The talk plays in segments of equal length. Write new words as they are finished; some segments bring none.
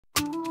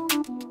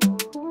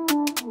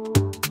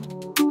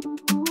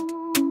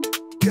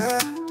Yeah.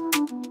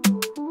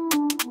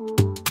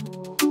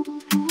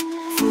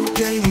 Food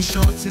Daily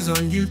Shorts is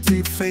on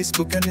YouTube,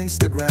 Facebook, and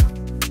Instagram.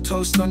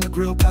 Toast on the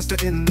grill, pasta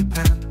in the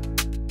pan.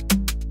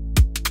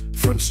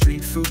 From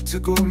street food to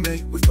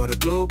gourmet, we've got a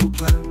global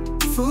plan.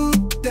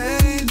 Food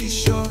Daily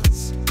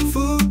Shorts,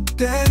 Food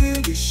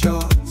Daily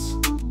Shorts.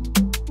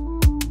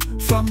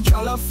 From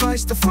jollof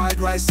rice to fried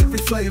rice, every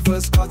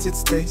flavor's got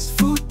its taste.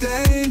 Food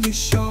Daily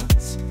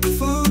Shorts,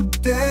 Food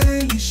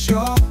Daily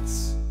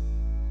Shorts.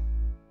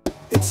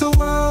 It's a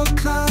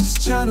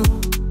world-class channel.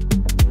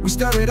 We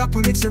stir it up,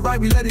 we mix it right,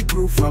 we let it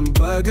grow. From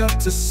burger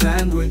to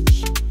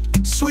sandwich,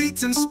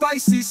 sweet and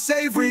spicy,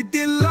 savory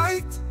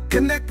delight.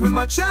 Connect with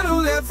my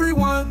channel,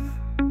 everyone.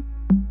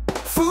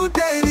 Food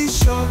Daily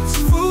Shorts,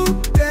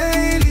 Food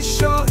Daily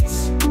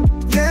Shorts.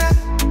 Yeah.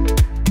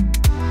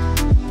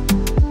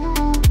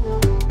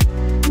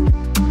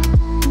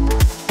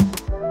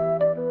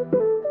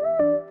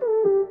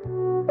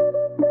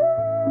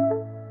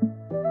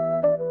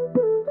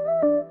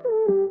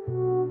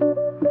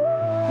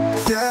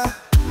 Yeah.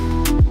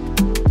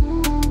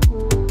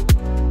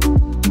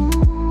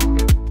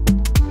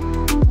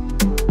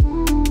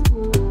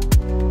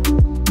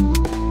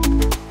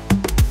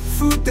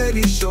 Food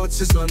Daily Shorts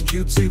is on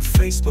YouTube,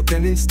 Facebook,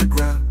 and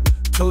Instagram.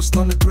 Toast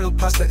on the grill,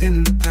 pasta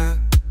in the pan.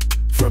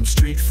 From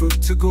street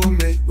food to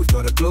gourmet, we've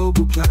got a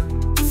global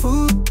plan.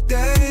 Food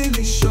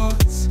Daily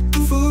Shorts,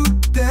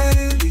 Food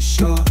Daily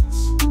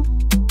Shorts.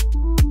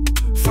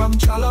 From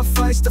jollof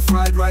rice to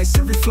fried rice,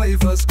 every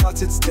flavor's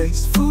got its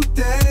taste. Food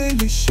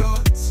Daily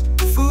Shorts,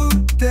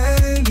 Food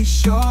Daily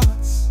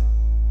Shorts.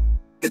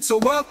 It's a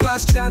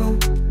world-class channel.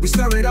 We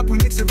stir it up, we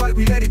mix it right,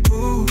 we let it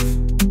move.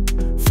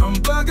 From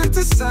burger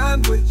to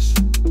sandwich,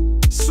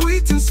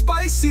 sweet and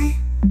spicy,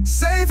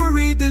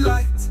 savory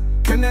delight.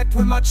 Connect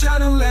with my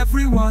channel,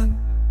 everyone.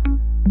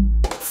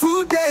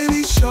 Food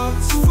Daily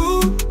Shorts,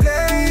 Food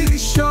Daily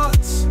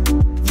Shorts.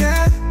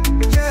 Yeah,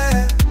 yeah.